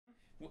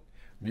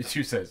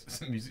Mewtwo says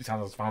Mewtwo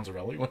sounds like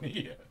Fonzarelli when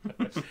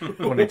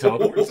he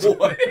teleports.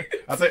 What?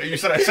 I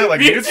said like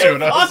Mewtwo,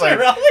 and I was like,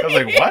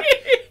 what?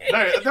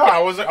 No, I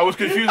was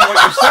confused with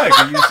what you said.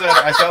 'Cause you said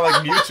I sound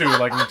like Mewtwo,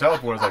 like in the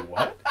teleport. I was like,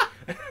 what?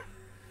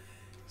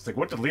 It's like,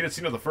 what deleted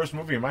scene of the first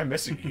movie am I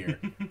missing here?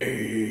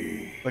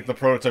 Like the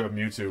prototype of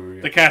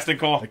Mewtwo. The casting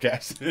call. The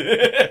cast.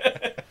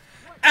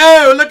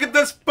 Oh, look at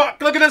this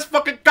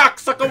fucking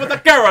cocksucker with the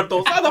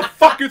Gyarados. How the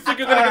fuck you think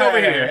you're gonna get over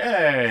here?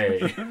 Hey.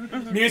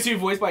 Mewtwo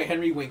voiced by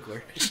Henry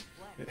Winkler.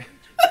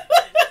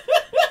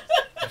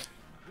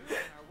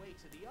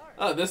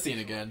 Oh, this scene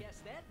again.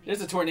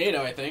 There's a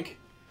tornado, I think.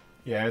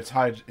 Yeah, it's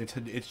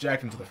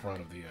jacked into the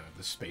front of the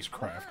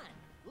spacecraft.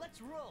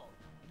 Let's roll.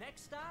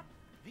 Next stop,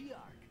 the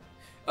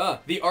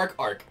Ark. The ARK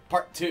Arc,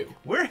 Part 2.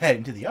 We're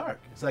heading to the Ark,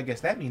 so I guess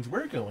that means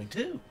we're going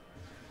too.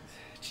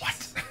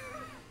 What?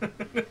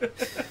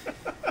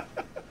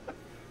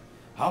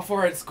 How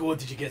far in school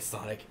did you get,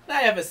 Sonic?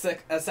 I have a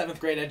 7th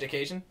grade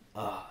education.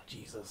 Oh,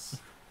 Jesus.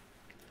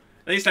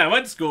 At least I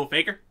went to school,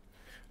 faker.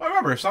 I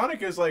remember,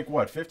 Sonic is like,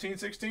 what, 15,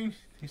 16?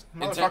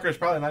 Motherfucker's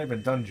probably not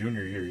even done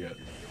junior year yet.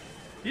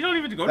 You don't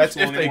even go to That's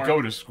school if anymore. they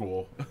go to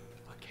school. A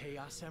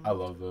Chaos I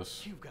love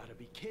this. You've got to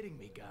be kidding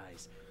me,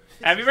 guys.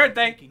 Happy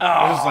birthday. This is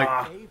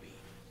like Baby,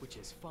 which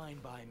is fine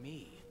by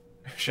me.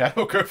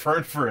 Shadow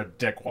confirmed for a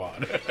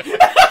dickwad.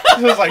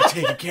 This is like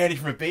taking candy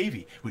from a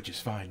baby, which is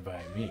fine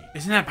by me.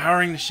 Isn't that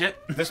powering the shit?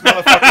 This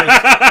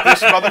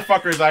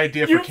motherfucker's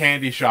idea for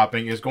candy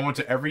shopping is going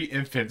to every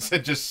infant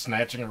and just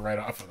snatching it right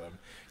off of them.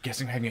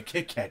 Guessing I'm having a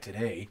Kit Kat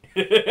today.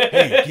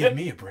 Hey, give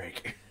me a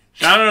break.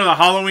 Shout out to the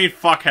Halloween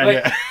fuckhead.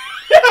 Yeah.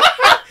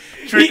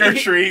 Trick or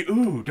treat.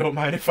 Ooh, don't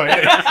mind if I.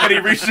 And he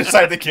reaches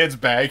inside the kid's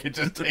bag and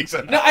just takes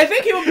it. No, I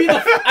think he would be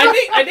the.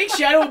 I think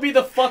Shadow would be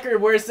the fucker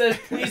where it says,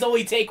 "Please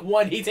only take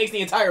one." He takes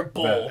the entire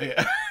bowl.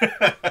 Yeah.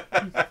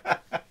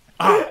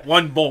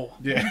 One bowl.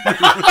 Yeah.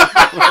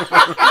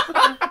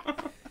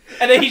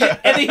 And then he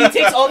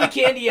takes all the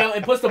candy out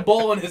and puts the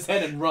bowl on his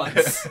head and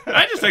runs.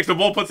 I just takes the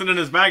bowl, puts it in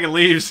his bag, and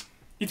leaves.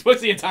 He puts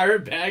the entire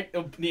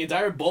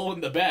bowl in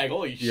the bag.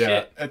 Holy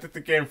shit! I think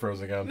the game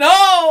froze again.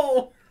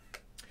 No!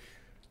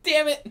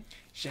 Damn it!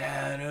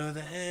 Shadow the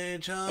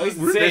Hedgehog. Oh, he's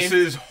the This same.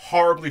 is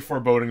horribly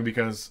foreboding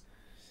because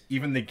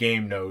even the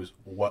game knows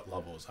what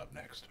level is up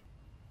next.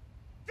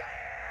 Damn!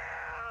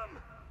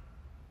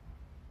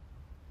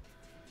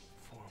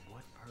 For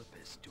what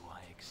purpose do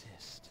I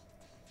exist?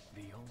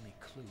 The only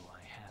clue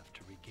I have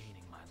to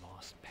regaining my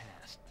lost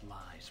past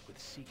lies with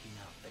seeking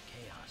out the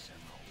Chaos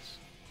Emeralds.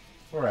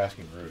 We're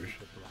asking Rouge.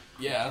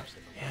 Yeah.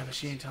 Yeah, but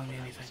she ain't telling me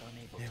anything.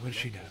 Yeah, what does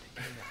she know?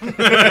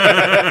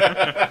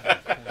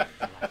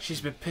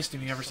 She's been pissed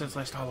at me ever since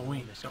last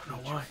Halloween. Don't know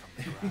why.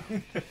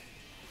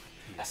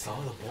 I saw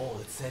the bowl.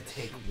 It said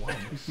take one.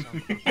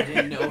 I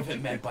didn't know if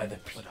it meant by the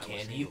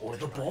candy or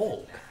the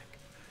bowl.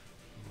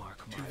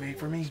 Too vague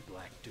for me.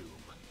 Black Doom.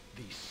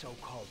 These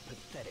so-called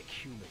pathetic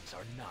humans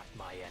are not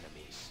my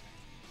enemies.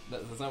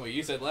 That's not what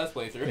you said last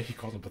playthrough. He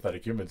calls them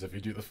pathetic humans if you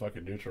do the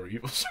fucking neutral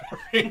evil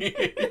story.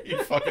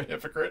 You fucking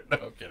hypocrite. No,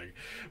 I'm kidding.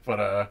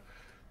 But,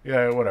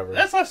 yeah, whatever.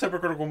 That's less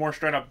hypocritical, more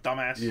straight up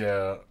dumbass.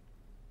 Yeah.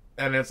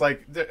 And it's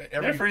like,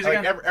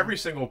 every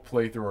single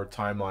playthrough or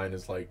timeline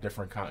is like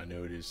different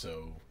continuities,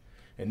 so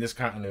in this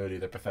continuity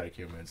they're pathetic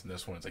humans, and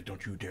this one it's like,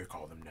 don't you dare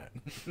call them that.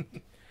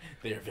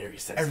 They are very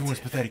sensitive. Everyone's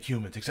pathetic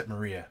humans except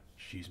Maria.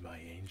 She's my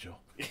angel.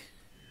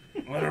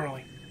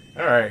 Literally.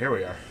 Alright, here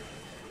we are.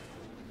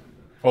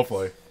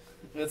 Hopefully.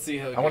 Let's see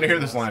how. I want to hear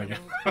this line again.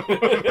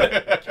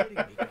 Kidding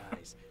me,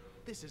 guys.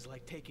 This is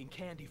like taking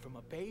candy from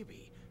a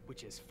baby,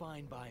 which is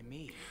fine by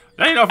me.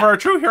 Now, you know, for a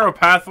true hero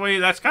pathway,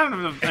 that's kind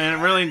of a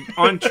really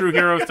untrue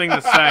hero thing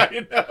to say.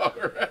 I know,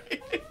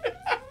 right?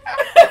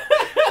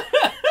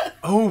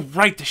 Oh,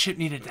 right, the ship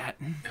needed that.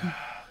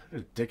 A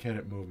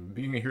dickheaded movement.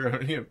 Being a hero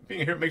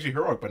makes you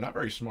heroic, but not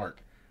very smart.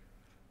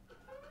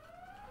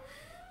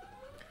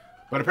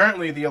 But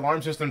apparently, the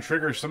alarm system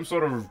triggers some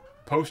sort of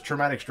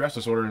post-traumatic stress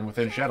disorder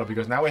within Shadow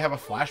because now we have a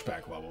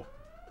flashback level.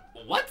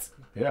 What?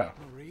 Yeah.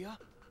 Maria?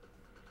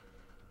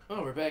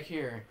 Oh, we're back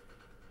here.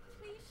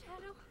 Please,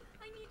 Shadow,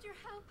 I need your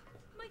help.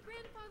 My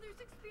grandfather's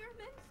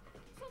experiments.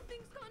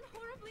 Something's gone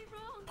horribly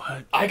wrong.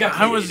 But I got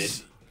created.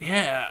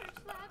 Yeah.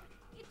 Lab,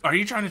 it's Are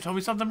you trying to tell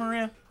me something,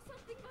 Maria?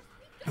 something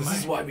must be This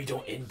is why we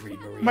don't inbreed,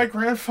 Maria. My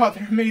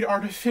grandfather made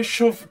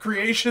artificial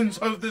creations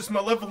of this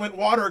malevolent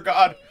water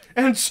god,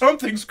 and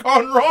something's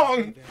gone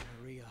wrong. There,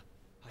 Maria.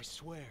 I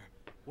swear,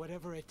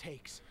 whatever it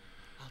takes,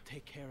 I'll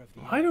take care of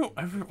the Why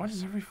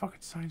does every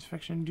fucking science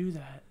fiction do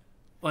that?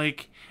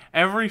 Like,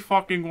 every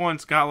fucking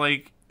one's got,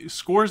 like,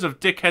 scores of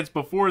dickheads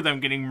before them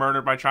getting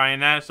murdered by trying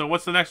that, so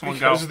what's the next one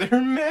go? Because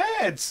they're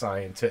mad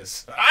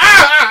scientists.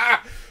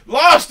 Ah!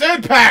 Lost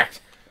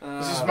impact!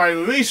 This is my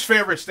least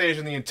favorite stage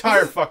in the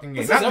entire fucking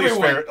game. this is Not least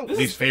everyone. favorite. This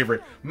Least is-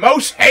 favorite.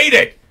 Most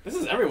hated! This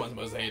is everyone's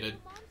most hated.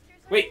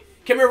 Wait,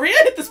 can Maria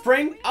hit the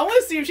spring? I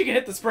want to see if she can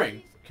hit the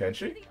spring. Can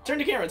she? Turn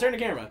the camera, turn the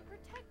camera.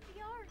 protect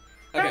the Ark.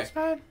 Okay. That's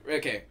bad.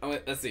 Okay,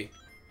 let's see.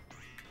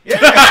 Yeah!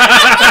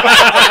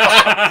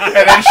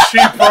 And then she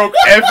broke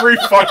every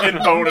fucking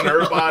bone in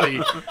her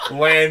body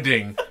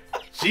landing.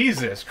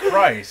 Jesus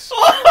Christ.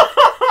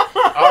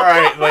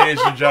 Alright,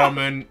 ladies and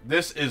gentlemen,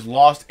 this is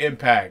Lost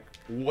Impact.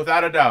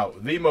 Without a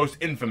doubt, the most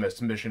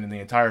infamous mission in the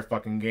entire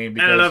fucking game.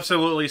 And an Because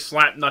absolutely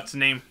slap nuts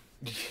name.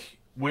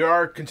 we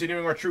are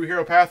continuing our true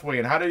hero pathway.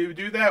 And how do you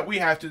do that? We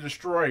have to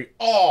destroy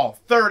all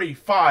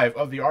 35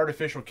 of the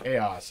artificial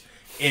chaos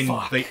in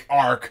the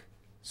ARK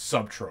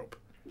subtrope.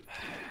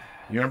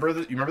 You remember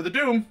the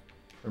Doom?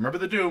 Remember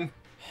the Doom?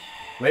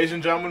 Ladies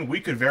and gentlemen, we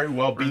could very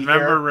well be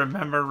here.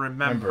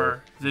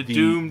 Remember. The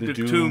doom, the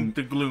tomb,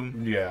 the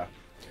gloom. Yeah.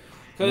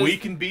 We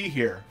can be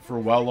here for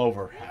well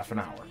over half an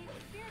hour.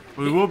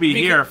 We will be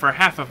here for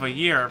half of a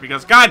year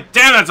because, god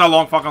damn, that's a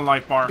long fucking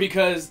life bar.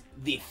 Because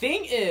the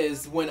thing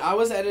is, when I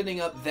was editing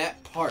up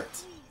that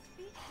part,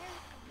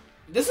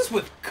 this is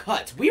with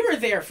cuts. We were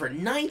there for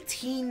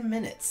 19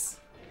 minutes.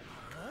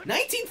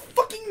 19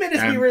 fucking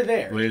minutes we were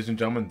there. Ladies and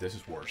gentlemen, this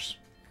is worse.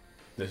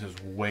 This is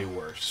way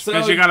worse.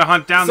 Because you gotta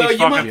hunt down these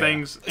fucking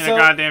things in a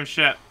goddamn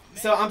shit.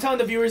 So I'm telling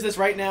the viewers this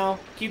right now.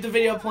 Keep the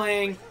video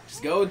playing.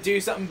 Just go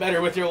do something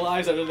better with your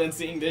lives other than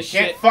seeing this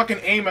shit. Can't fucking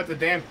aim at the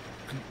damn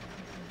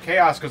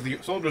chaos because the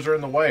soldiers are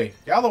in the way.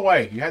 Get out of the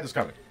way. You had this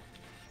coming.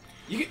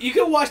 You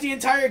can watch the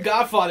entire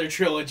Godfather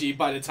trilogy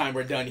by the time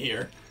we're done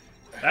here.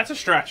 That's a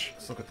stretch.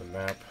 Let's look at the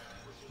map.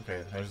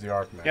 Okay, there's the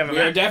ARK map.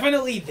 We're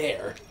definitely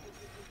there.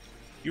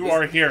 You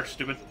are here,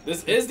 stupid.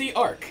 This is the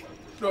ARK.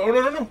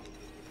 No.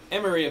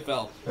 And Maria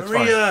fell. That's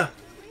Maria!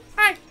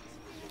 fine. Hi!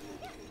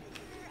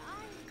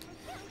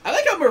 I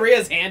like how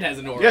Maria's hand has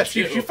an aura. Yeah,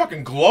 she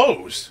fucking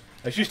glows.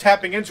 Like she's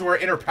tapping into her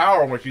inner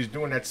power when she's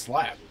doing that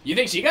slap. You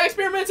think she got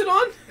experimented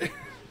on?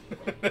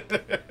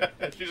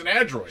 She's an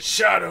android.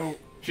 Shadow.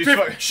 She's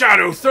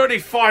Shadow,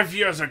 35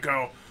 years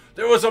ago,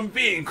 there was a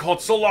being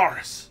called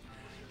Solaris.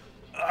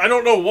 I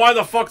don't know why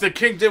the fuck the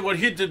king did what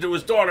he did to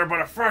his daughter,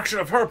 but a fraction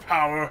of her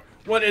power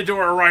went into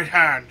her right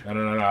hand.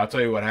 No. I'll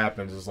tell you what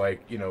happens is,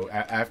 like, you know,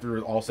 after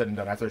all said and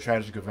done, after a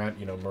tragic event,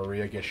 you know,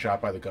 Maria gets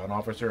shot by the gun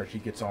officer and she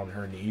gets on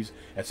her knees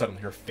and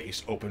suddenly her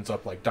face opens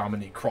up like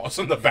Dominique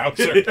Crossan the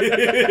bouncer. And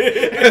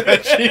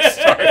then she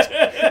starts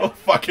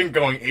fucking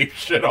going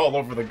apeshit all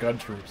over the gun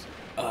troops.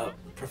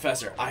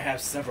 Professor, I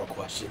have several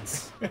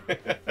questions.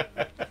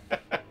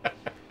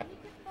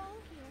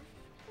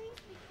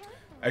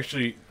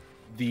 Actually,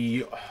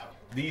 these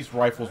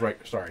rifles right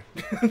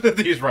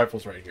these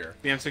rifles right here.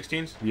 The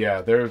M16s?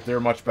 Yeah, they're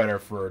much better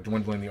for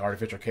dwindling the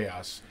artificial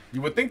chaos.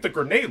 You would think the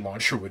grenade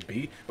launcher would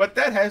be, but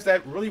that has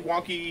that really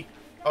wonky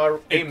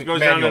aiming. It goes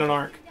manual. down in an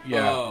arc.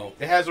 Yeah, Oh.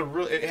 it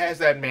has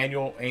that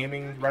manual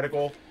aiming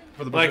reticle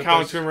for the Like how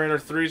in bazookas. Tomb Raider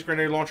 3's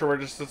grenade launcher where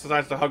it just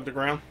decides to hug the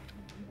ground.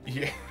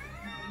 Yeah.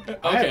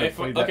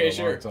 Okay,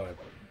 sure.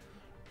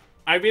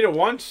 I beat it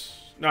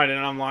once. No, I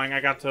didn't. I'm lying.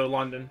 I got to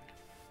London.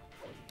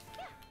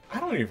 I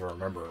don't even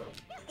remember.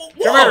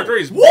 Tomb Raider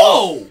 3's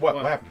Whoa! What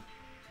happened?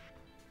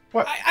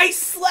 What? I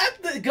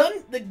slapped the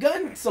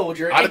gun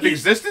soldier. Out and of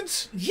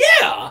existence?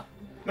 Yeah!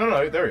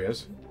 No, there he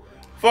is.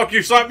 Fuck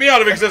you, slapped me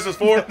out of existence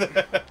for.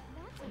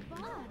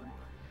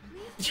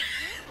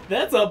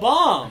 That's a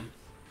bomb.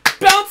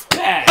 Bounce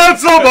pad.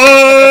 That's a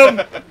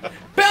bomb!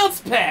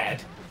 Bounce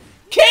pad.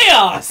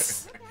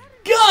 Chaos.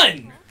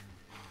 Gun.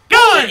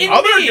 Gun! In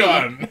Other me.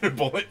 gun!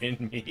 Bullet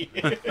in me.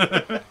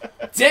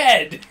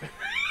 Dead.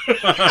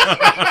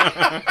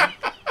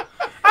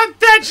 I'm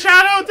dead,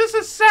 Shadow! This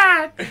is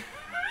sad!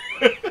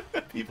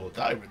 People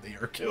die when they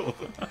are killed.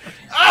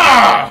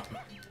 Ah!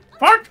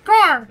 Parked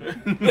car!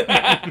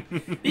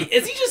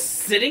 Is he just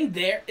sitting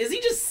there? Is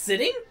he just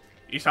sitting?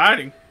 He's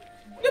hiding.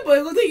 No, but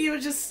it looked like he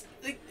was just...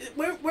 Like,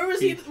 where was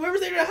he? Where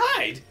was there to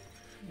hide?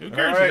 Who cares?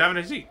 Alright. He's having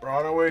a seat. We're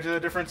on our way to a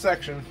different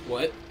section.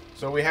 What?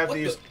 So we have What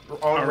these A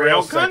on-rail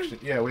rail gun? section.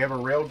 Yeah, we have a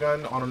rail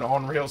gun on an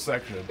on-rail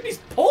section. These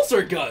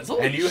pulsar guns.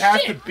 Holy And you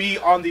have to shit. be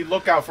on the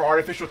lookout for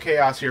artificial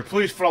chaos here.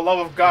 Please, for the love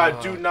of God,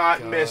 Oh, do not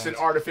God. miss an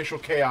artificial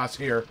chaos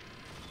here.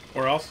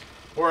 Or else?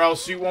 Or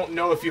else you won't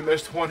know if you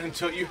missed one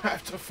until you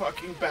have to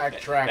fucking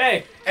backtrack.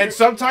 Hey, and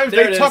sometimes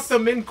there they it tuck is.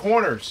 them in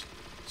corners.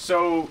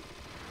 So,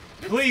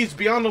 please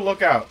be on the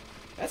lookout.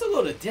 That's a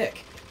load of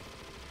dick.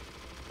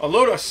 A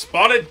load of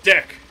spotted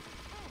dick.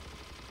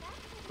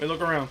 Wait, look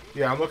around.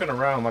 Yeah, I'm looking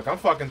around like I'm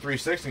fucking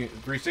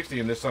 360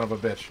 in this son of a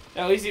bitch.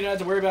 At least you don't have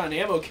to worry about an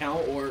ammo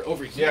count or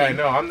overheating. Yeah, I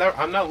know.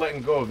 I'm not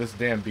letting go of this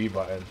damn B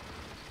button.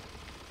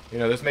 You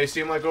know, this may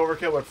seem like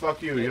overkill, but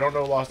fuck you. You don't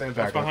know Lost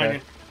Impact, What's behind okay?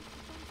 you?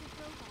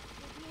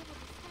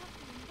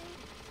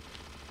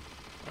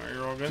 Alright,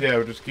 you're all good? Yeah,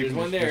 we're just keeping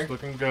There's one this there.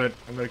 looking good.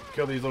 I'm gonna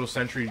kill these little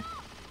sentry.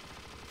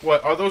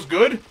 What, are those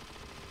good?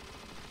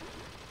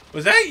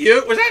 Was that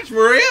you? Was that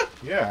Maria?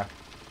 Yeah.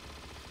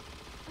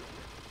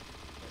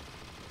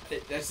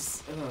 That's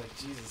just, oh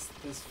Jesus,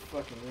 this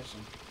fucking mission.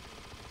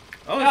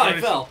 Oh, Oh, I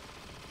fell.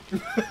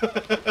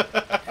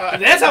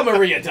 That's how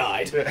Maria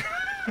died.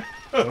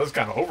 That was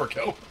kind of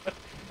overkill.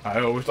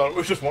 I always thought it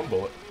was just one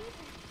bullet.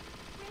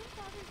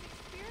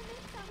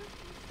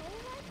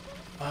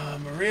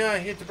 Maria, I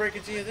hate to break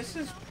it to you. This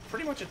is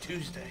pretty much a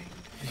Tuesday.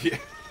 Yeah.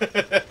 But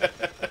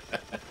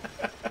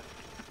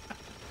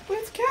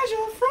it's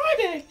casual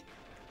Friday.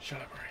 Shut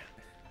up, Maria.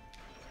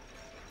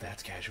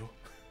 That's casual.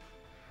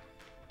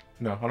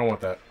 No, I don't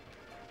want that.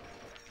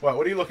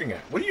 What are you looking at?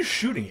 What are you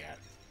shooting at?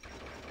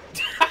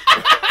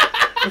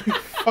 You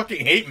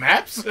fucking hate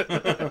maps?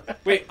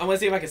 Wait, I want to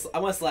see if I can. I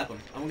want to slap him.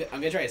 I'm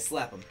gonna try to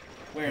slap him.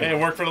 Where am Hey, I? it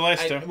worked for the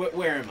last two.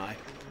 Where am I?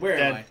 Where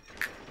am I?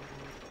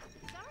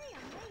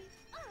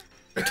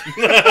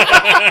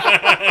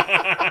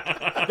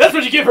 That's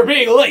what you get for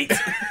being late.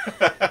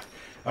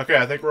 Okay,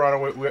 I think we're on our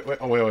way. Wait.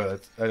 I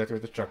have to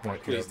hit the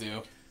checkpoint. Please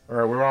do. All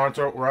right, we're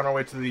on our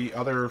way to the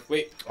other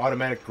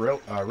automatic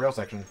rail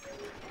section.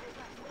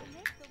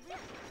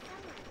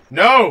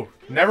 No!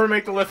 Never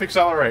make the lift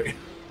accelerate.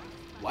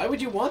 Why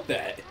would you want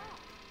that?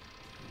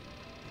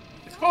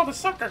 It's called a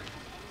sucker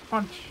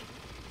punch.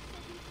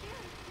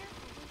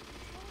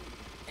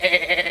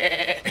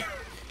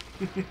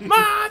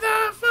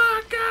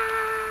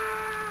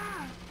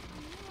 Motherfucker!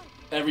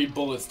 Every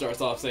bullet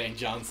starts off saying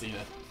John Cena.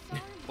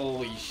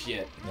 Holy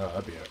shit. No,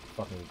 that'd be a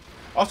fucking...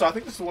 Also, I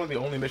think this is one of the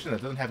only missions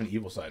that doesn't have an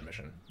evil side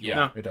mission. Yeah.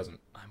 No. It doesn't.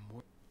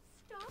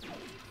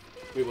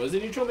 Wait, what does the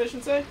neutral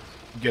mission say?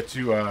 Get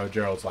to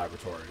Gerald's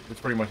laboratory. It's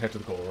pretty much head to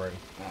the gold ring.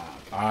 Ah,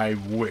 okay. I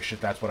wish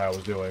that that's what I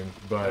was doing,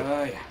 but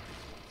Yeah.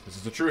 this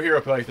is a true hero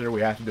playthrough.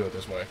 We have to do it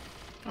this way.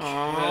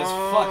 That's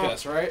fuck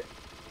us, right?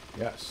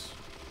 Yes.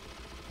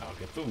 I'll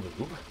get the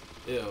lube,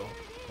 Ew.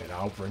 and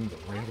I'll bring the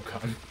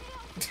railgun.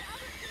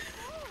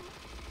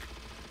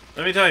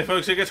 Let me tell you,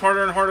 folks, it gets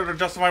harder and harder to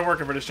justify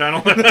working for this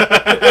channel.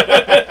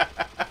 I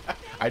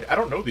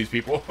don't know these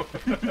people.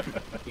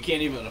 We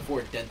can't even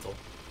afford dental.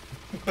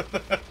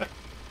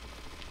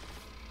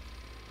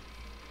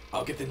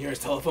 I'll get the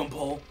nearest telephone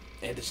pole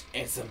and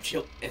some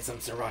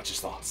sriracha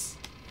sauce.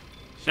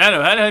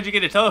 Shadow, how the hell did you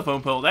get a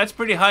telephone pole? That's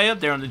pretty high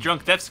up there on the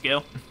drunk death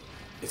scale.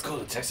 It's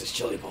called a Texas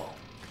chili bowl.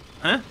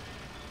 Huh?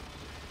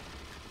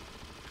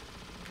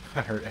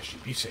 I heard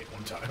SGB say it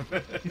one time.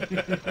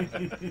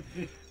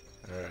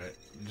 Alright,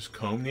 just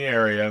comb the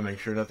area, make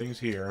sure nothing's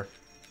here.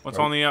 What's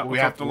on the we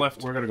what's have up the to,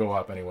 left? We're gonna go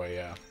up anyway,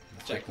 yeah.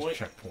 Checkpoint?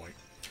 Checkpoint.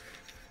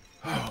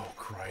 Oh,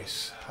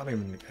 Christ. I don't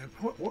even...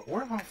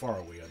 how far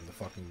are we on the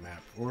fucking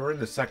map? We're in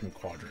the second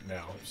quadrant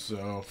now,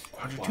 so...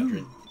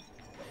 Quadrant.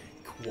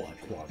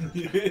 Quadrant.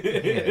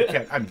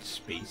 Yeah, I'm in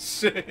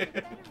space.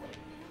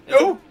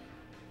 No!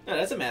 No,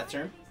 that's a math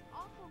term.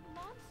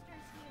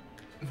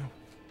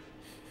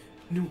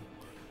 No.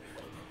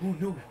 Oh,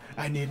 no.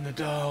 I need an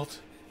adult.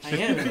 I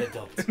am an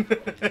adult.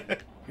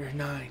 You're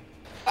 9.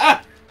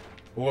 Ah!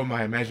 What will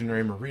my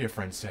imaginary Maria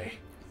friends say?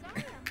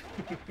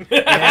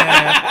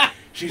 Yeah.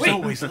 She's Wait.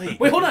 always late.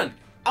 Wait, hold on.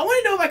 I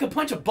want to know if I can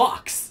punch a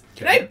box.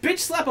 Can I bitch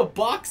slap a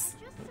box?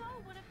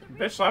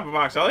 Bitch slap a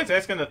box. I like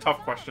asking the tough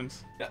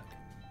questions.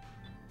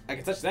 I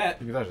can touch that.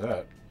 You can touch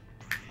that.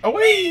 Oh,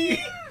 wait!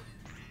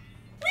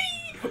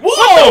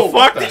 Whoa!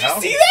 What the fuck? Did the hell?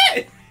 you see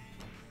that?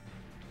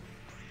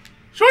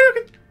 Sure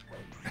you can.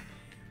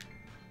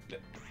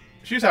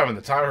 She's having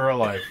the time of her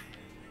life.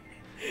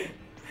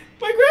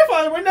 My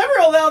grandfather would never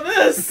allow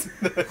this.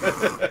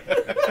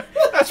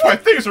 That's why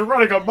things are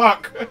running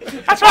amok.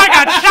 That's why I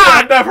got I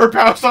shot! never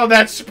bounced on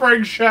that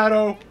spring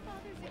shadow.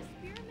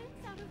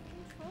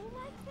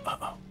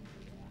 Uh-oh.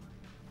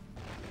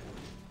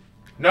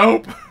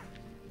 Nope.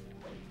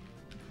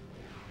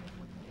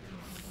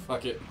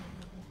 Fuck it.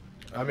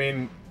 I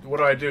mean, what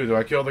do I do? Do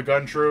I kill the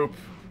gun troop?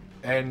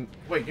 And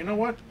wait, you know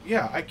what?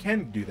 Yeah, I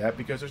can do that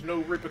because there's no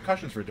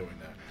repercussions for doing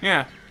that.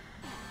 Yeah.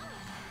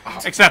 Oh,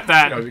 Except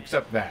that. No,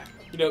 except that.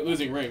 You know,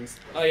 losing rings.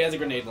 Oh, he has a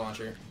grenade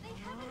launcher.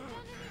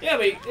 Yeah,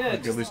 but yeah,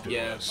 At least do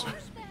yeah. this.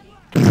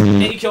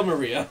 And he killed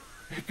Maria.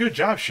 Good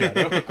job,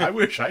 Shadow. I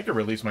wish I could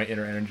release my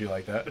inner energy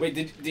like that. Wait,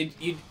 did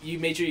you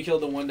made sure you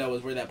killed the one that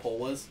was where that pole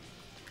was?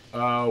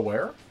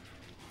 Where?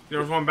 There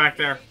was one back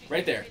there.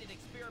 Right there.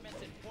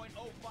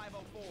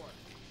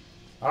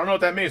 I don't know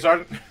what that means.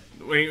 Sergeant.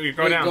 Wait,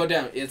 go Wait, down. Go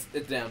down. It's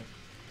down.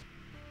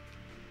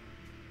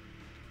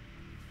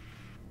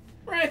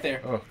 Right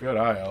there. Oh, good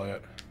eye,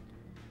 Elliot.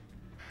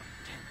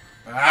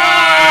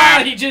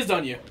 Ah! He jizzed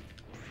on you.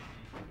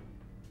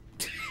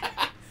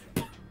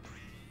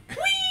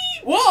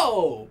 Whee!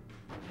 Whoa!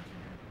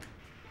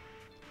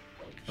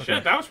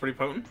 Shit, that was pretty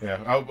potent. Yeah.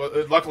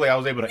 Luckily, I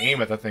was able to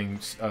aim at the thing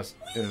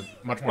in a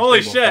much more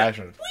Holy stable shit.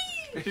 fashion.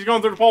 She's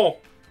going through the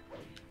pole.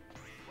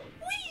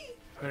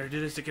 Better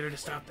do this to get her to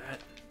stop that.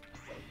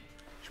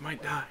 She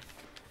might die.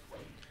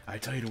 I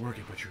tell you to work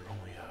it, but you're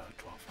only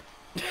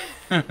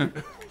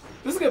 12.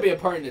 This is gonna be a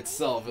part in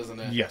itself, isn't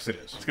it? Yes, it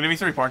is. It's gonna be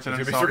 3 parts in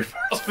It's itself. gonna be 3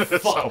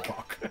 parts. fuck. So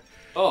fuck.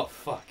 Oh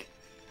fuck!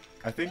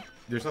 I think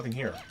there's nothing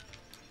here.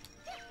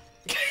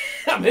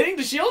 I'm hitting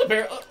the shield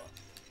apparently.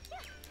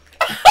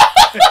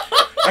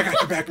 I got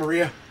your back,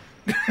 Maria.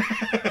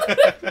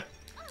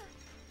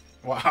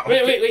 Wow.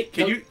 Wait.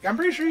 Can Don't- you? I'm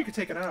pretty sure you can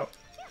take it out.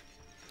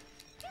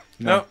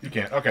 No. You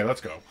can't. Okay,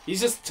 let's go. He's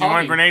just Do you talking.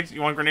 want grenades?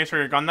 You want grenades for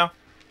your gun, though?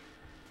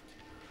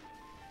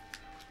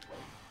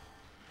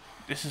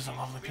 This is a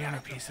lovely piano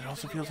piece. It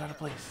also feels out of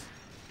place.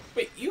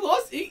 Wait, you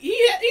lost? He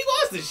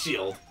lost his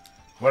shield.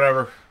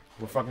 Whatever.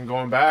 We're fucking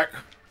going back.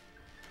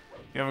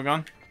 You have a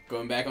gun?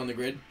 Going back on the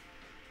grid.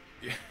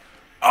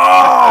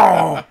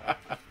 Oh!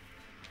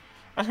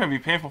 That's gonna be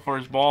painful for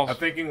his balls. I'm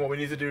thinking what we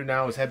need to do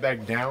now is head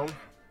back down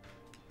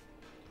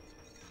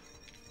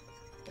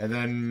And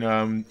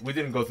then we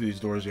didn't go through these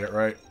doors yet,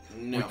 right?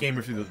 No. We came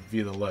here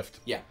via the lift.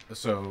 Yeah.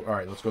 So, all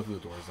right, let's go through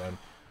the doors then.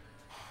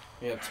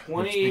 We have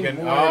 20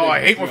 more Oh,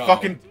 I hate to when go.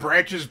 fucking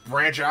branches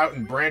branch out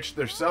and branch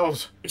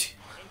themselves.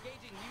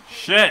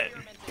 Shit.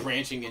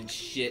 Branching and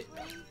shit.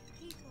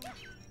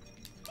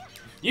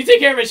 You take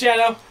care of it,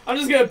 Shadow. I'm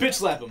just gonna bitch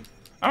slap him.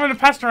 I'm gonna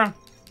pass it around.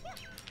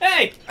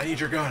 Hey! I need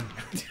your gun.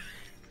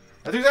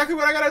 That's exactly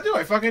what I gotta do.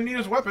 I fucking need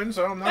his weapon,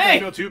 so I'm not Hey!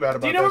 gonna feel too bad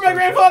about Do that. you know where my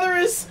grandfather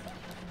is?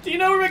 Do you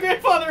know where my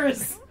grandfather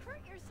is? Don't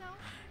hurt yourself.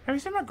 Have you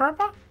seen my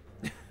grandpa?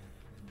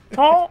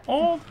 Tall,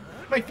 old.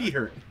 My feet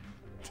hurt.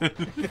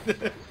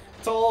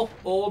 Tall,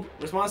 old,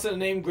 response to the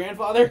name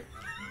grandfather.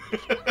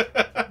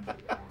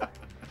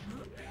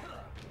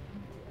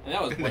 And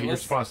that was In pointless.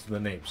 response to the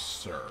name,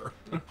 sir.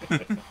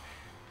 And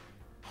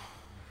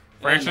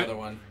another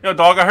one. Yo,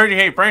 dog, I heard you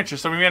hate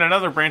branches, so we made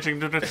another branching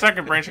to the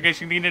second branch in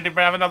case you needed to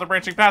have another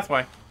branching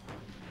pathway.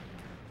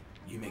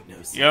 You make no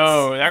sense.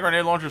 Yo, that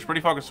grenade launcher is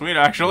pretty fucking sweet,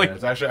 actually. Yeah,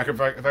 it's actually,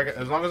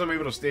 as long as I'm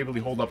able to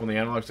stably hold up on the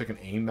analog stick and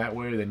aim that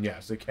way, then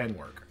yes, it can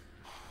work.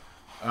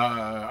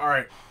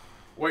 Alright.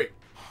 Wait.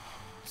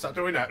 Stop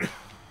doing that.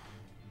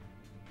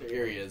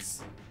 There he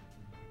is.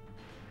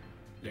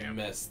 Damn.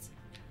 Missed.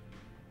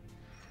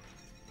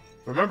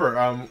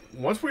 Remember,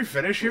 once we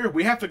finish here,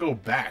 we have to go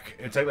back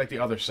and take, like, the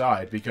other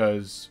side,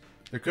 because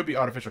there could be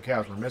artificial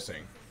chaos we're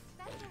missing.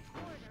 Special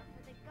corridor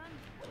for the gun.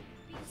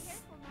 Be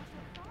careful not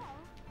to fall.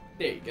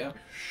 There you go.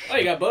 Oh,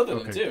 you got both of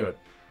them, Okay, too. good.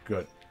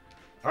 Good.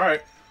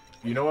 Alright.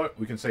 You know what?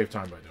 We can save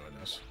time by doing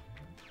this.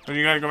 So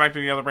you gotta go back to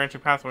the other branching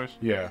pathways.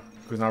 Yeah,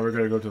 because now we're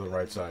going to go to the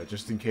right side,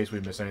 just in case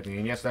we miss anything.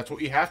 And yes, that's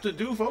what you have to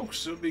do,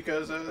 folks,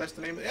 because that's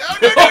the name of the...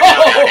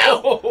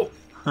 Oh,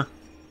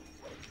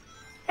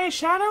 Hey,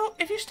 Shadow,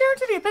 if you stare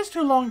into the abyss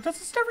too long, does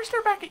it ever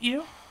stare back at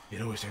you?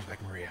 It always stares back,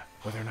 Maria.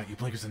 Whether or not you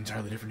blink is an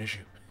entirely different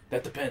issue.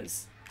 that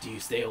depends. Do you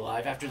stay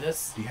alive after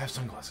this? Do you have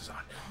sunglasses on?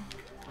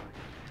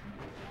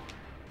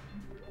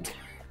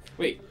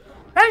 Wait,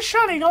 Nice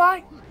shot, Eagle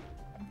Eye.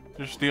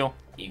 Just steal.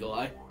 Eagle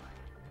Eye?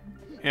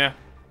 Yeah.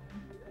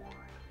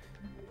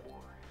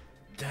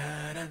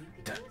 Dun, dun,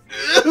 dun.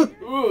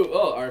 Ooh,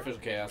 oh, artificial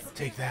chaos.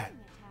 Take that.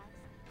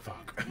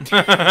 Fuck.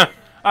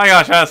 I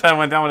got Shadow's head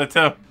went down with it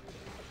too.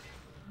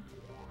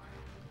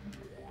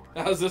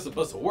 How's this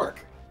supposed to work?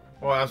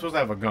 Well, I'm supposed to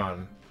have a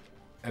gun,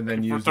 and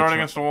then We're use throwing the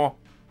against the wall.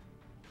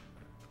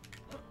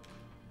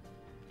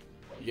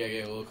 You gotta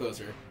get a little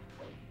closer.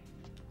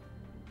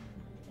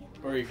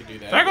 Or you could do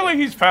that. Technically,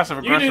 he's passive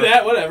You aggressive. can do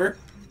that, whatever.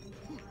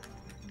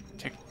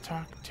 Tick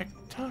tock, tick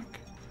tock.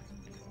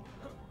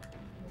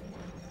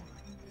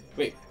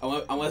 Wait, I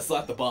want to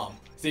slap the bomb.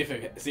 See if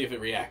it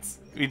reacts.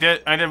 We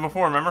did. I did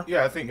before. Remember?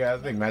 Yeah, I think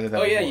Matt did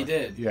that. Oh, yeah, before. you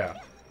did. Yeah,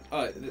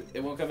 Oh,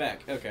 it won't come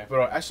back. Okay.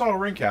 but I saw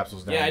ring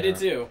capsules down Yeah, I there. did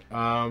too.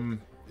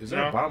 Is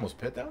there a No. bottomless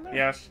pit down there?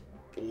 Yes.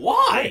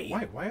 Why?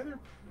 Why? Why are there?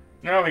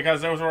 No,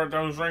 because those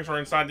rings were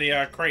inside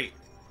the crate.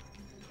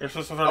 You're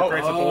supposed to throw the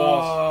crates at the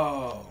walls.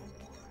 Oh.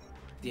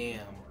 Damn.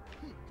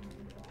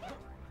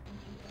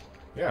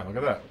 Yeah, look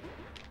at that.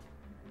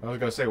 I was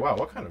gonna say, wow,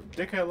 what kind of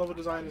dickhead level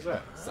design is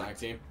that? Sonic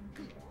Team.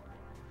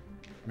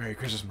 Merry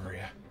Christmas,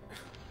 Maria.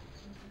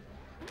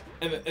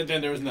 And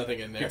then there was nothing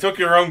in there. You took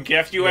your own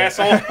gift, you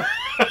asshole.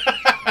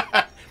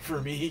 For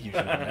me, you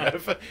shouldn't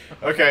have.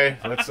 Okay,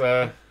 let's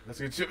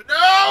get to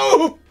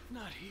No!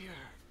 Not here.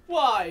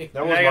 Why? That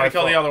Now was you my gotta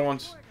kill fault. the other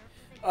ones.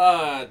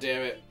 Ah,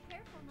 damn it. Be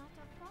careful not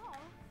to fall.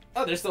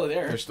 Oh, they're still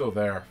there. They're still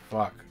there.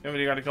 Fuck. Yeah, but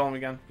you gotta kill them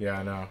again. Yeah,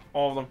 I know.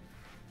 All of them.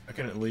 I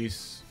can at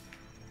least.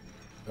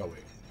 Oh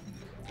wait.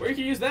 Or you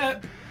can use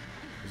that.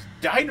 There's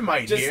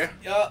dynamite Just, here.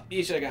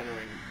 you should have gotten a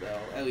ring, though.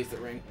 At least a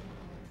ring.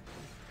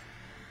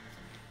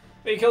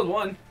 But you killed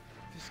one.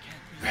 This can't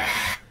be.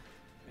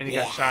 And you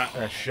got shot.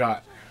 That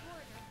shot.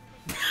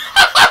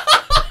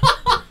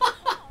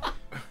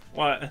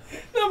 What?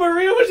 No,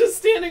 Maria was just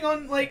standing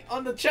on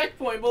the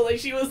checkpoint, but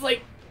she was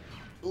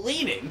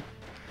leaning.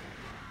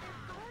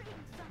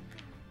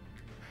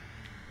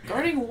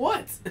 Guarding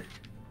what?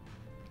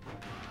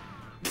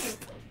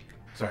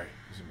 Sorry,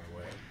 this is my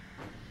way.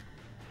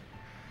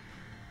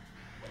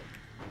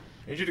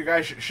 Need you to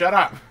guys shut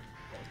up.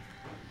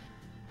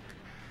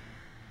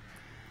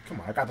 Come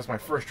on, I got this my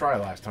first try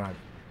last time.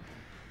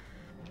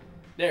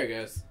 There it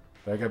goes.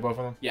 Did I get both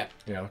of them? Yeah.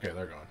 Yeah, okay,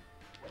 they're gone.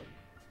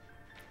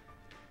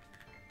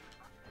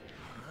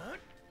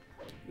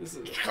 This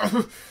is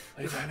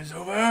Playtime is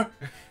over.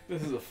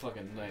 this is a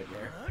fucking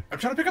nightmare. I'm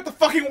trying to pick up the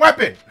fucking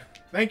weapon!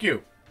 Thank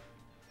you.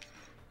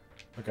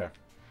 Okay.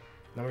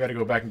 Now we gotta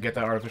go back and get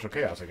that artificial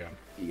chaos again.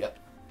 Yep.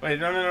 Wait,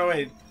 no,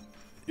 wait.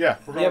 Yeah,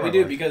 we're going Yeah, we right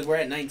do way. because we're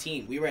at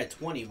 19. We were at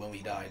 20 when we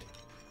died.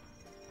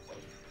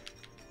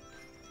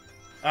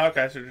 Oh,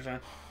 okay, I see what you're saying.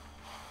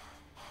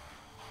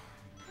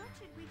 What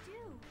should we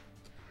do?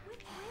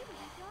 Which way do we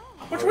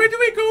go? Which way do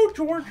we go,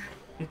 George?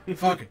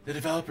 Fuck it. The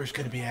developer's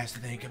gonna be asked to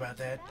think about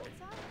that.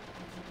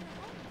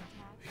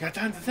 You got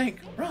time to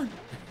think. Run.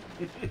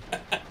 Thank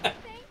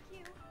you.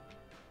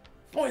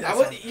 Boy, I that's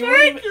was, you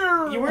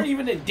weren't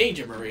even in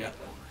danger, Maria.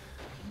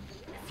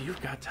 If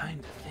you've got time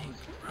to think,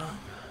 run.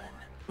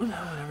 Who the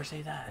hell would ever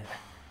say that?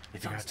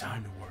 If you got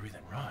time to worry,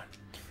 then run.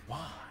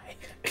 Why?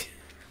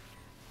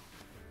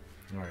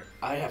 Alright.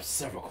 I have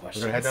several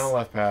questions. We're gonna head down the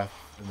left path,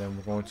 and then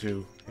we're going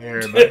to...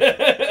 Here,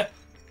 buddy.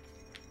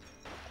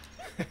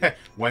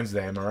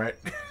 Wednesday, am I right?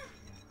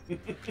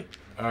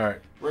 Alright.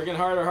 Working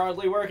hard or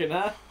hardly working,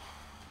 huh?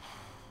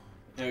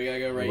 Now we gotta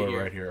go right here.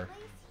 Right here.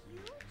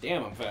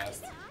 Damn, I'm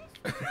fast.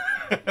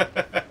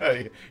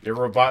 Your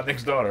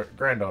Robotnik's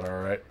granddaughter,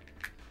 alright?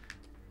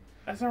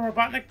 That's a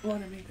Robotnik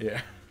blown at me.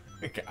 Yeah.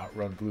 Can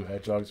outrun blue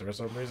hedgehogs, and for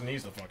some reason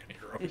he's the fucking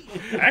hero.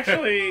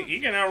 Actually, he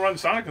can outrun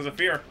Sonic because of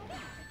fear.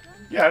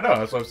 Yeah, I know,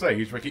 that's what I'm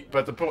saying.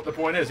 But the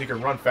point is, he can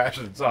run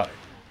faster than Sonic.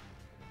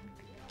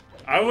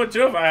 I would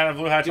too if I had a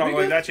blue hedgehog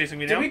like that chasing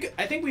me down.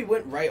 I think we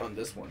went right on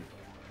this one.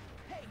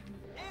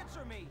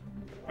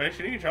 Are they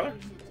shooting each other?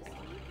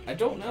 I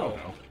don't know.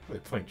 Are they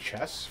playing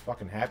chess?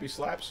 Fucking happy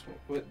slaps?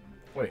 What?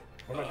 Wait,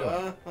 what am I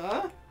doing?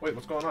 Huh? Wait,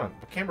 what's going on?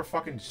 The camera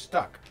fucking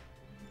stuck.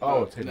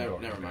 Oh, it's hitting the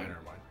door. Never mind.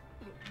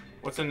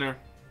 What's in there?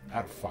 I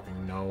don't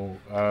fucking know.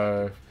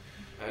 I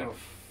don't.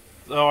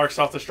 The ARK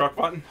self-destruct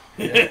button.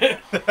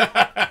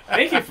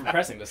 Thank you for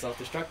pressing the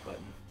self-destruct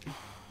button.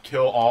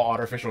 Kill all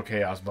artificial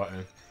chaos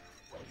button.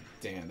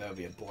 Damn, that would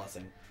be a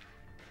blessing.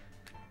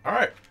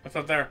 Alright, What's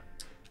up there?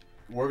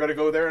 we're gonna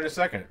go there in a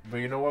second. But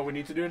you know what we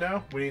need to do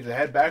now? We need to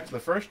head back to the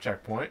first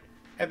checkpoint,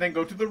 and then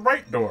go to the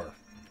right door.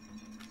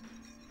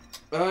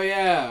 Oh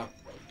yeah.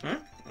 Huh?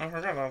 I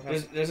forgot about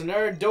that. There's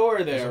another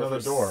door there. There's another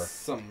for door.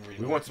 Some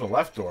reason. We went to the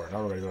left door,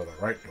 now we're gonna go to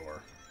the right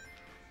door.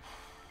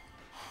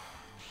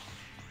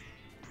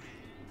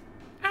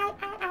 Ow,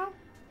 ow,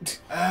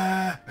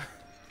 ow.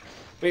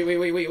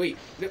 Wait.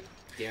 Nope.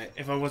 Damn it.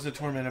 If I wasn't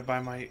tormented by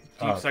my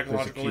deep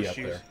psychological there's a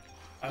key up issues, there.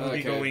 I would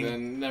be going...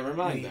 then never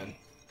mind then.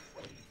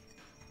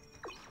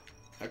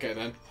 Okay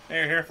then. Hey,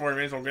 you're here for it,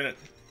 may as well get it.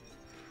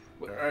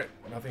 Alright,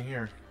 nothing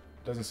here.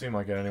 Doesn't seem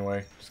like it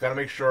anyway. Just gotta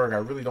make sure I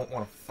really don't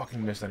want to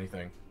fucking miss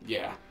anything.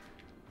 Yeah.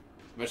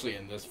 Especially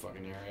in this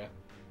fucking area.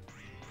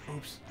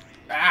 Oops.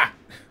 Ah!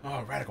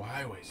 Oh, radical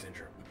highway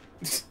syndrome.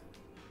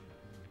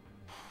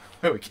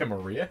 Wait, can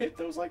Maria hit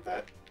those like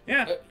that?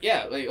 Yeah.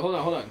 Yeah, like, hold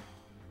on.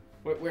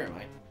 Where am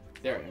I?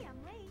 There I am.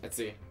 Let's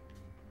see.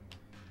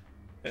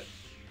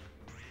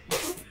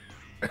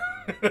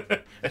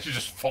 And she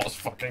just falls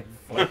fucking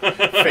like,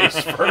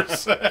 face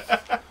first.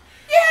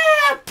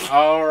 Yeah!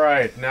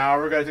 Alright, now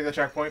we're gonna take the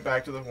checkpoint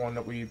back to the one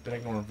that we've been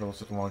ignoring for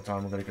such a long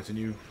time. We're gonna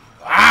continue.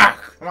 Ah!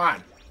 Come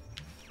on!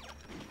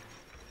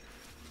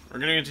 We're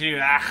gonna continue.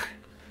 Ah!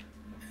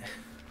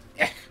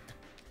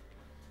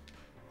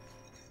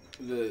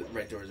 The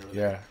right door's over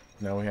there. Yeah,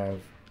 now we have...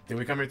 Did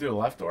we come here through the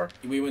left door?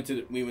 We went to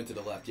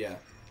the left, yeah.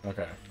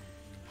 Okay.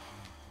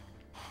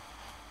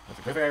 That's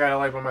a good thing I got a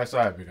light by my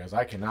side, because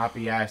I cannot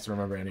be asked to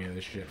remember any of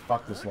this shit.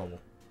 Fuck this level.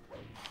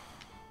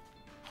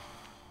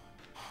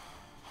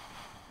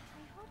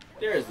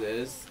 There's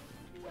this.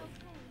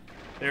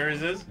 There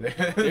is this.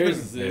 There's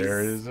this.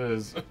 There is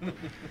this.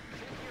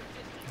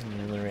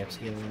 You little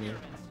rapscale in there.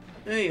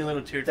 Hey, you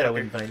little tear Thought I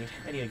wouldn't find you.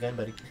 I need a gun,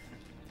 buddy.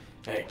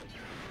 Hey,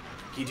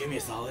 can you do me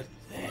a solid?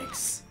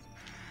 Thanks.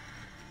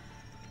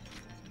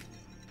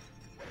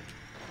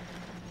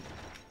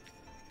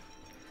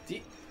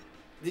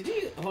 Did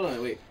you... Hold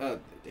on, wait. Damn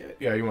it.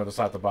 Yeah, you want to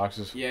slap the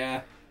boxes?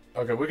 Yeah.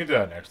 Okay, we can do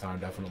that next time,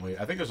 definitely.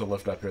 I think there's a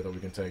lift up here that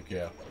we can take.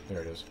 Yeah, there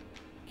it is.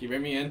 Can you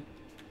bring me in?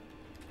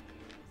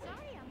 Sorry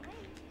I'm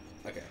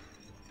late. Okay.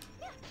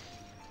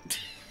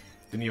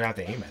 Didn't even have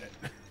to aim at it.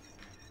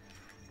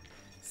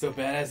 So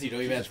badass you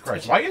don't even have Jesus to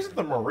Christ. touch Why isn't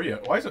the Maria?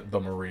 Why isn't the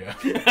Maria?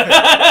 The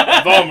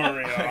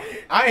Maria.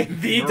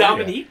 I'm The Maria.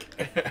 Dominique?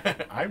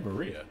 I'm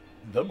Maria.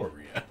 The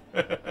Maria.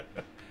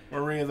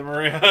 Maria the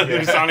Maria.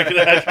 The Sonic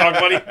the Hedgehog,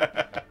 buddy.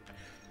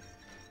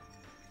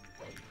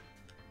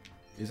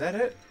 Is that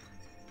it?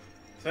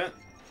 Is that?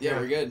 Yeah,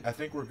 we're good. I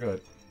think we're good.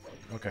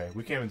 Okay,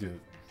 we can't even do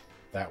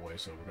that way,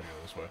 so we're gonna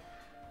go this way.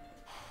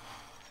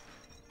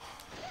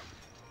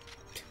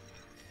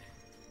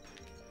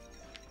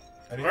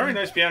 Anything? Very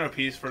nice piano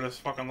piece for this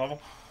fucking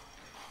level.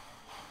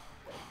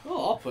 Well,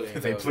 I'll put it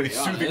in. They those, play to be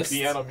soothing honest.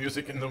 piano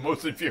music in the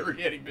most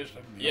infuriating mission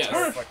of the Yes.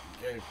 entire fucking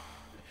game.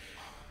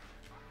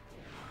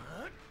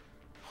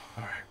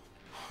 Alright.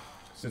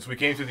 Since we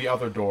came through the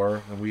other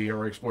door, and we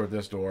already explored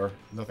this door,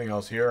 nothing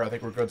else here, I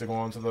think we're good to go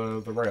on to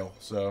the rail,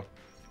 so...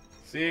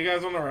 See you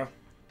guys on the road.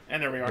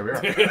 And there we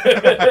are. Here we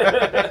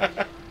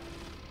are.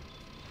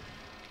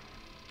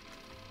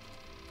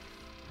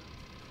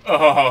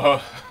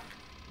 Oh,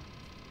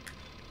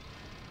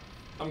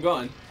 I'm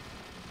gone.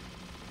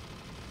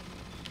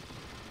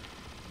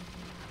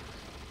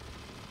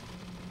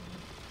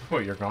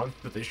 wait, you're gone?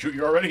 Did they shoot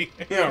you already?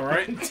 Yeah,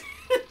 right?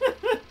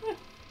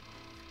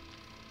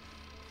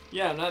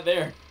 Yeah, I'm not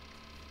there.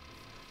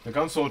 The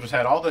gun soldiers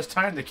had all this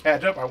time to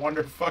catch up. I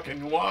wonder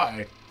fucking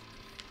why.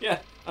 Yeah,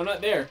 I'm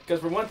not there.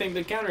 Because for one thing,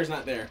 the counter's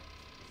not there.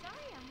 Sorry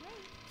I'm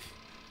late.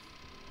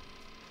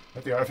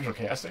 Let the artificial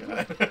chaos say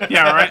that?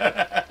 Yeah,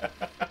 right?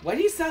 Why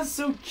do you sound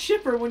so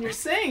chipper when you're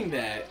saying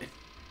that? The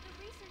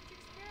research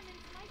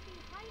experiments might be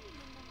hiding in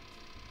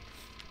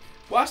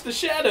them. Watch the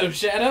shadow,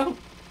 Shadow!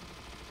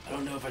 I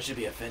don't know if I should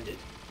be offended.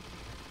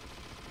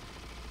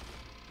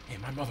 Hey,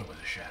 my mother was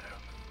a shadow.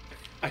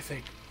 I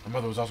think. My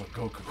mother was also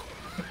Goku.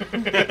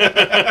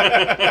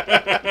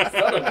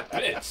 Son of a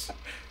bitch.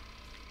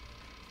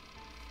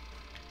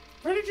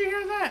 Where did you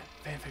hear that?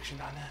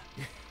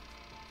 Fanfiction.net.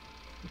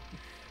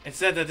 It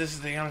said that this is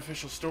the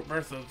unofficial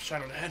birth of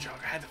Shadow the Hedgehog.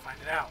 I had to find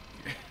it out.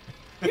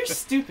 You're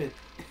stupid.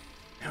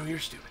 No, you're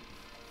stupid.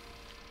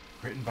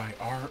 Written by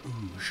R.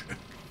 Ooge.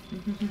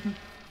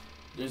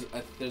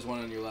 There's one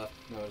on your left.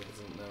 No, it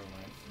isn't. Never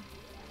mind.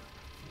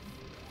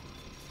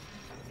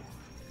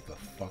 The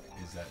fuck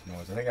is that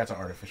noise? I think that's an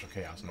artificial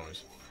chaos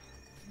noise.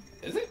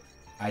 Is it?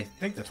 I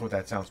think that's what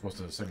that sound's supposed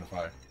to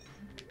signify.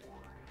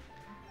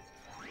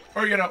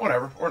 Or, you know,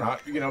 whatever. Or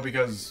not, you know,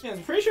 because... Yeah,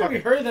 I'm pretty sure we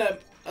heard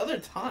that other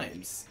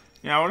times.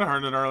 Yeah, I would have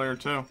heard it earlier,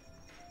 too.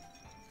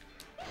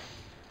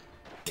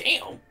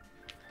 Damn!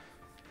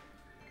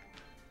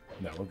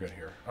 No, we're good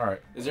here.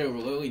 Alright. Is there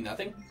literally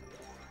nothing?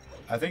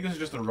 I think this is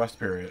just a rest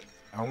period.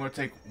 I'm going to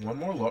take one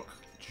more look,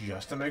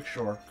 just to make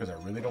sure, because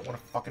I really don't want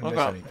to fucking miss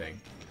anything.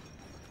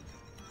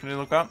 Can you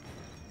look up?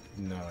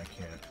 No, I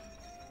can't.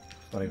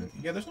 It's not even...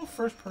 Yeah, there's no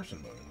first-person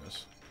mode in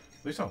this.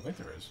 At least I don't think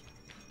there is.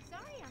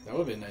 That would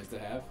have been nice to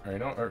have. Alright,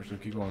 no, alright, so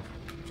keep going.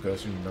 Just gotta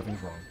assume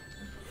nothing's wrong.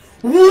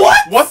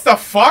 What? What the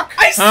fuck?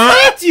 I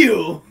slapped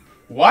you!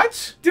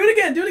 What? Do it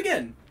again, do it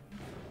again.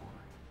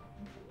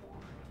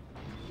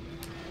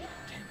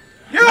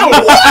 Yo! Wow!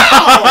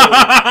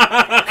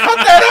 Cut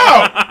that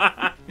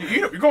out!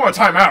 You're going on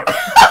timeout.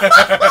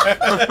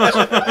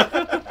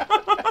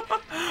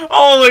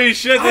 Holy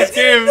shit, this I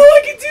game! didn't know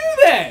I could do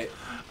that!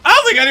 I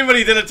don't think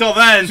anybody did it till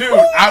then. Dude,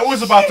 I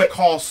was about to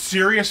call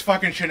serious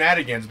fucking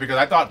shenanigans because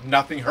I thought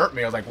nothing hurt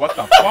me. I was like, what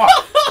the fuck?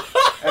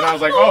 And I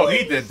was like, oh,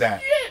 he did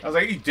that. I was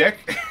like, you dick.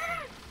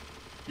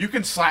 You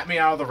can slap me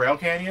out of the rail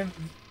canyon?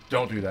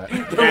 Don't do that.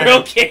 The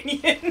rail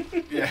canyon?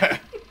 Yeah.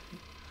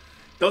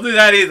 Don't do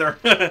that either.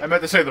 I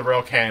meant to say the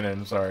rail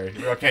cannon, sorry.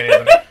 Rail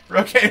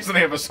cannon's the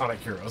name of a Sonic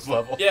Heroes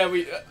level. Yeah,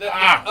 we... see,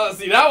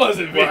 that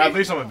wasn't me. Well, at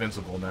least I'm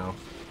invincible now.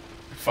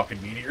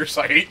 Fucking meteors.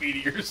 I hate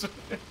meteors.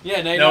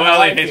 Yeah, now you No, know how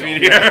I Ellie hates feel.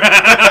 meteor.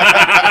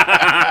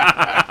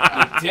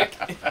 You dick.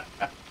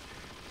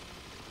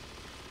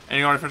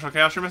 Any artificial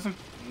chaos you're missing?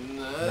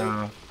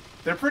 No.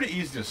 They're pretty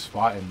easy to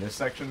spot in this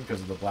section because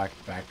of the black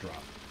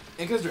backdrop.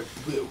 And because they're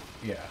blue.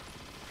 Yeah.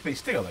 They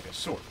still like a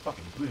sword.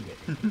 Fucking blue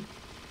game.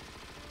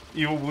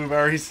 Evil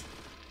blueberries.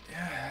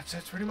 Yeah,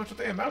 that's pretty much what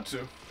they amount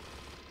to.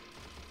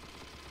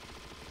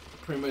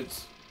 Pretty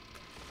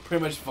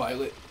much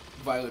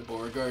Violet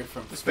Beauregard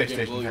from The space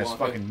station Willy has Wonka.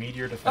 fucking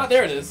meteor defense. Oh,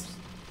 there it is.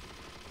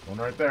 One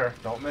right there.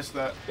 Don't miss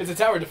that. It's a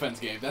tower defense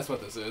game. That's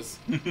what this is.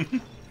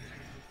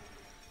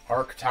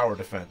 ARK tower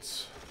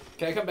defense.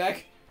 Can I come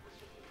back?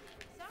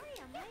 Sorry,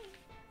 I'm late.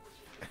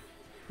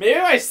 Maybe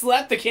if I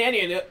slap the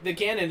cannon,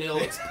 it'll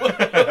explode.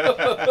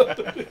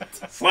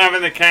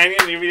 Slamming the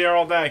canyon, you'll be there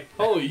all day.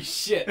 Holy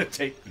shit.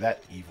 Take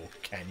that, evil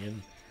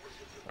canyon.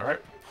 Alright.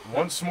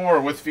 Once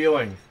more with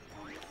feeling.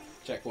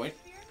 Checkpoint.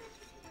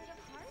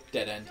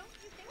 Dead end.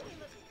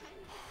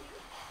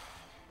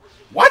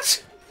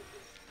 What?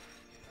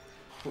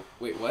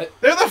 Wait, what?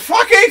 They're the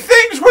fucking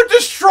things we're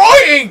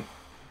destroying!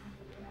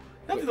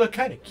 Don't they look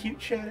kind of cute,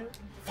 Shadow?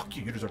 Fuck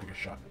you, you deserve to get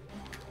shot.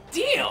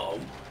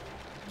 Damn!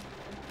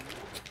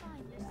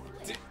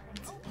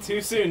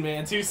 Too soon,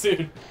 man. Too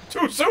soon.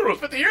 Too soon, it was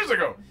 50 years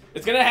ago!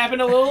 It's gonna happen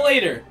a little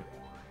later.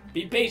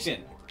 Be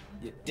patient,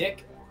 you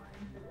dick.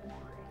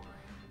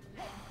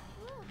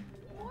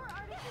 More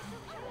artificial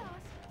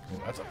chaos.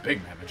 Oh, that's a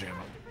big mamma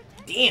jamma.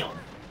 Damn.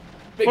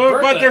 Big But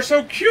Bertha. they're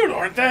so cute,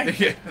 aren't they?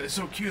 Yeah, they're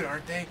so cute,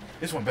 aren't they?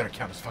 This one better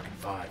count as fucking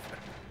 5.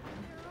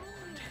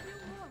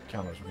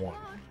 Count as 1.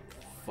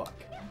 Fuck.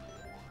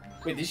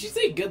 Wait, did she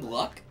say good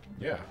luck?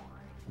 Yeah.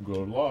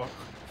 Good luck.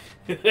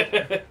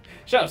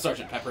 Shut up,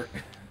 Sergeant Pepper.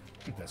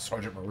 That's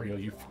Sergeant Maria,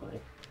 you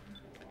fool.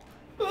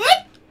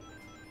 What?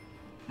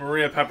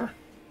 Maria Pepper.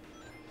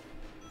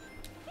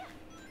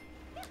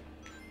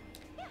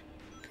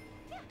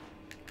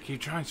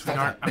 Keep trying,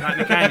 sweetheart. I'm not in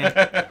the canyon.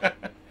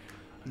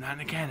 I'm not in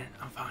the canyon.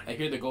 I'm fine. I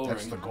hear the gold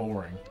That's ring. the goal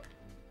ring.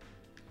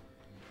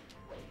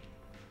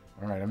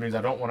 Alright, that means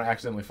I don't want to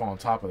accidentally fall on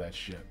top of that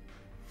shit.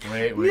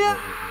 Wait.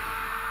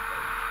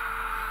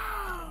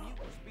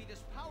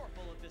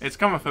 It's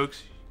coming,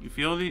 folks. You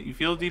feel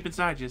it deep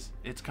inside you.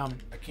 It's coming.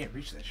 I can't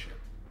reach that shit.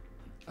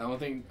 I don't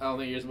think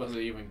you're supposed to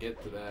even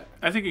get to that.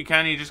 I think you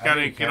can. You just I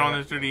gotta think you get can.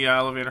 on through the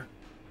elevator.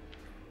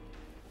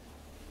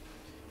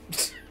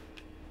 Oopsie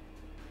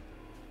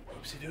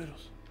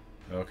doodles.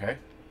 Okay.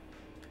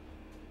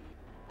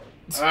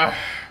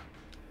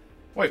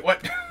 Wait,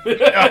 what?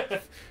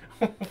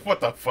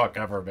 What the fuck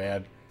ever,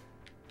 man?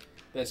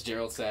 That's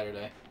Gerald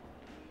Saturday.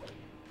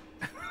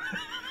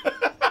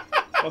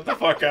 What the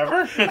fuck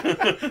ever?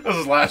 This is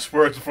his last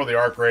words before the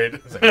ARK raid.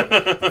 It's like,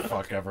 what the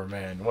fuck ever,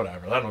 man.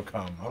 Whatever, let him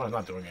come. I'm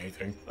not doing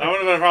anything. That would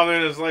have been probably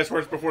his last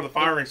words before the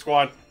firing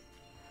squad.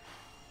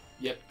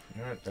 Yep.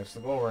 Alright, that's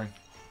the goal ring.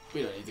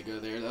 We don't need to go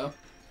there, though.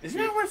 Isn't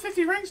that worth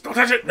 50 rings? Don't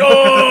touch it!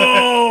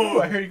 Oh,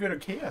 No! I heard you go to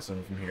Chaos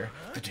Emerald from here.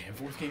 The damn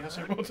 4th Chaos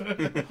Emerald.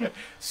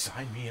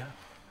 Sign me up.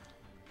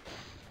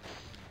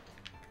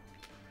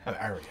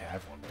 I already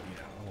have one, but you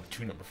know, I want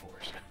 2 number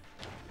 4s.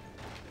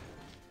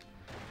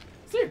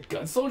 Is there a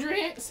gun soldier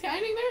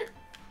hiding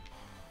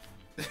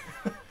there?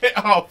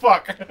 Oh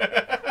fuck!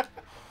 That's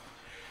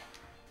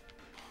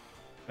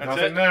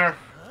Nothing it? there.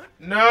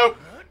 Nope.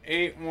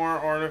 8 more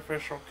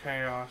artificial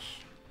chaos.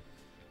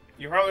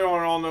 You probably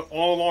want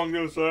all along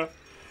those,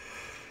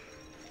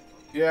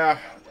 Yeah.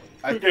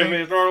 I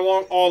okay, think...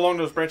 all along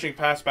those branching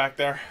paths back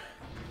there.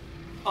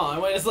 Oh, I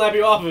want to slap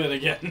you off of it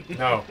again.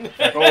 No.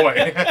 Go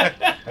away.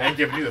 I ain't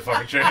giving you the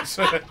fucking chance.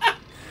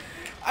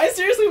 I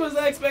seriously was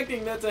not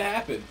expecting that to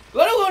happen.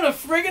 Let alone a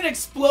friggin'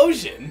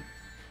 explosion.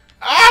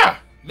 Ah!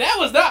 That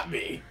was not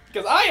me.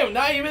 Because I am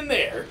not even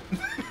there.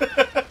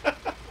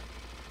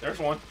 There's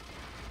one.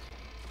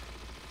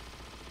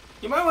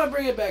 You might want to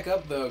bring it back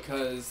up, though,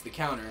 because the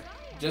counter.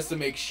 Just to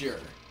make sure.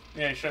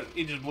 Yeah,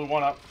 he just blew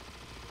one up.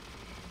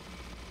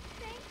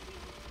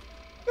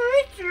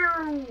 Thank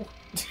you!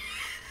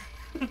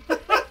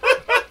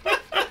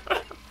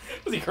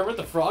 Was he Kermit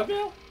the Frog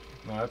now?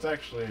 No, that's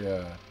actually,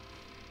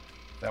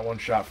 that one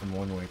shot from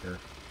Wind Waker.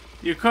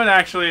 You could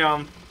actually,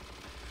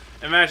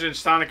 imagine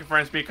Sonic and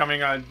Friends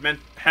becoming,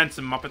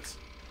 handsome Muppets.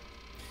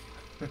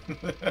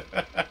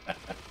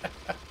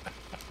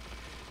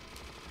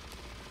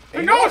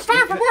 I know it's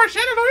time for more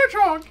Shadow the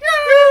Hedgehog!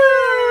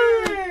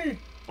 Yay!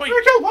 Wait.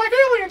 We killed black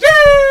aliens!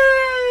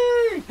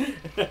 Yay!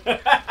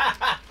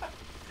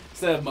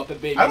 Instead of Muppet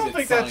Babies, I don't it's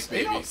think Sonic that's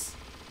Babies.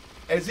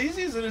 As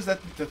easy as it is to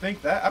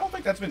think that, I don't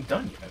think that's been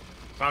done yet.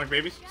 Sonic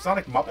Babies?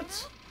 Sonic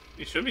Muppets?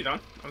 It should be done.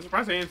 I'm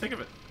surprised I didn't think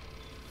of it.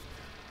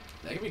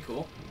 That could be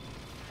cool.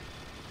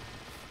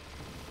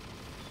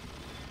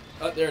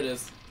 Oh, there it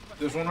is.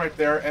 There's one right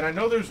there, and I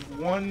know there's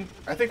one.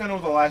 I think I know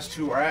where the last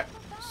 2 are at.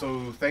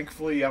 So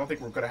thankfully, I don't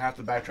think we're gonna have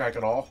to backtrack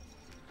at all.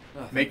 Oh,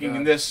 thank Making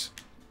God. this,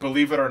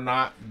 believe it or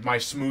not, my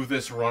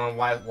smoothest run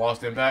on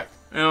Lost Impact.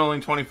 And only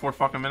 24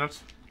 fucking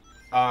minutes.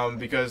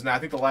 Because now I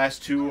think the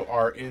last 2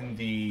 are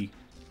in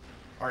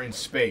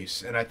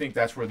space, and I think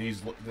that's where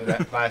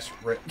that last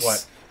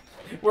what?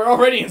 We're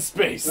already in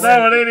space.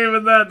 No, it ain't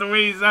even that. The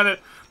way he said it.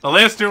 The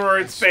last 2 are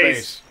in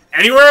space.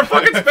 Anywhere in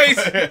fucking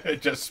space.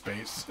 Just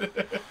space.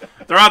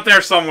 They're out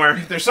there somewhere.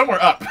 They're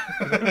somewhere up.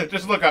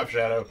 Just look up,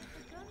 Shadow.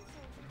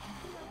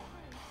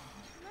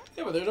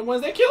 Yeah, but they're the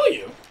ones that kill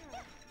you.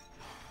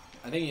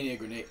 I think you need a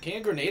grenade. Can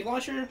a grenade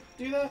launcher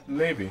do that?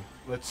 Maybe.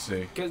 Let's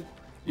see. Because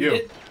You. Yeah,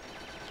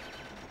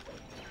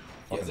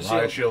 it's a Fucking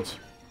riot shield. shields.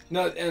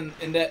 No, and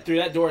that through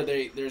that door,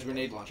 there's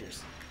grenade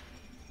launchers.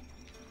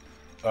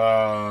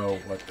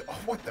 What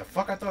the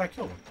fuck? I thought I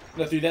killed him.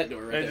 No, through that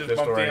door right They there. just This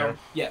bumped door right down.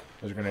 here. Yeah.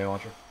 There's a grenade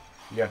launcher.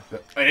 Yeah.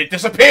 And it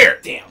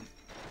disappeared! Damn.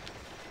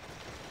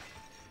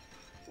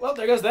 Well,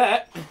 there goes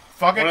that.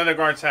 Fuck One it. of the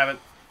guards have it.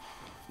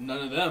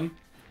 None of them.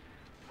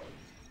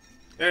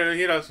 Yeah,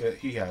 he does. Yeah,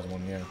 he has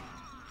one, yeah.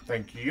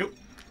 Thank you.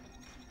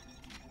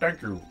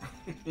 Thank you.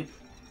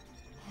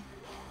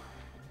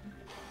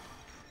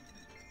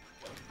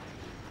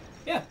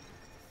 Yeah.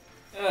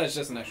 It's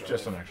just an extra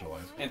Just life. an extra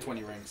life. And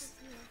 20 rings.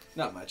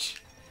 Not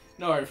much.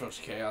 No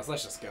artificial chaos.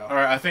 Let's just go.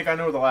 Alright, I think I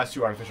know the last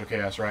 2 artificial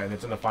chaos, right? And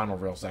it's in the final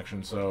rail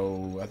section,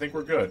 so I think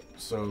we're good.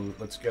 So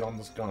let's get on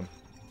this gun.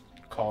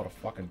 Call it a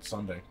fucking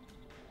Sunday.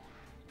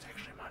 It's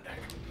actually Monday.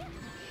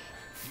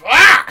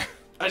 Ah!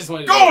 I just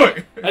wanted to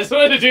Going! I just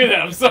wanted to do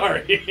that. I'm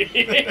sorry.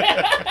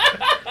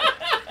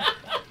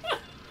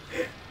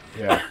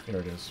 Yeah, here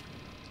it is.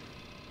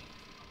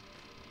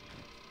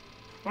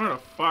 What the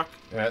fuck?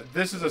 Yeah,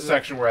 this is a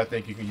section where I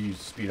think you can use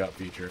the speed up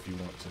feature if you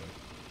want to.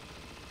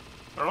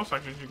 There are all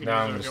sections you can Now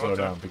I'm use going if to you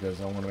slow want down because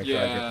I want to make sure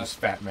I get Yeah. this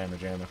fat man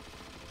jamma.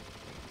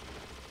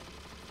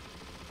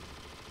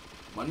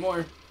 One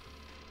more.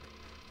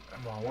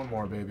 Come on, one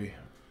more, baby.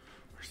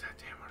 Where's that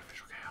damn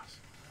artificial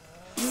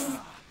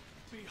chaos?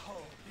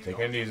 Take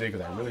it easy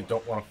because I really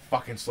don't want to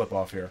fucking slip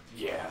off here.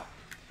 Yeah.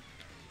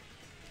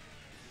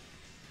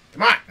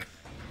 Come on!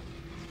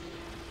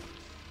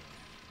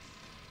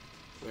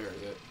 Where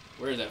is it?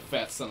 Where is that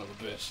fat son of a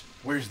bitch?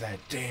 Where's that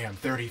damn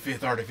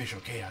 35th artificial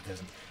chaos?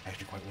 Doesn't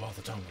actually quite roll off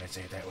the tongue when I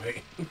say it that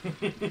way.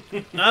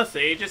 I'll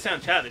say, it just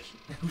sounds childish.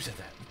 Who said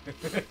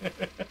that?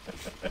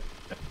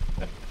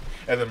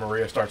 And then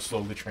Maria starts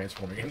slowly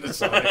transforming into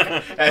Sonic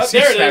as he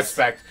there it snaps is.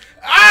 back.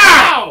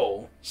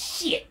 Ow!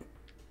 Shit!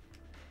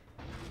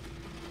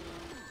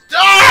 Die!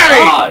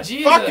 Oh,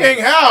 Jesus. Fucking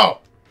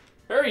hell!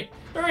 Hurry!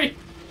 Hurry!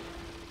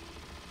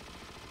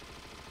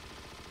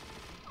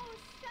 Oh,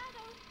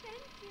 Shadow,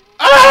 thank you.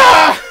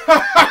 Ah!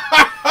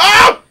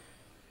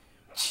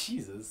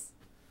 Jesus.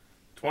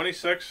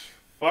 26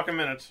 fucking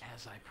minutes.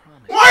 As I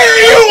promised. Why are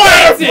you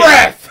out of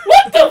breath?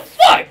 What the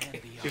fuck?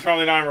 He's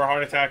probably dying from a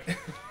heart attack.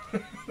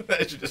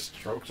 That's just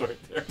strokes right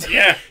there.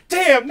 Yeah.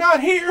 Damn,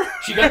 not here.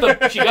 She got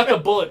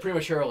the bullet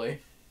prematurely.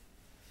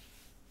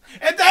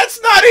 And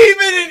that's not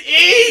even an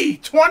E.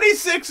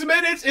 26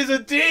 minutes is a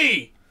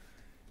D.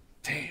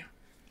 Damn.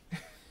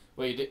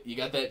 Wait, you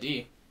got that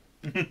D.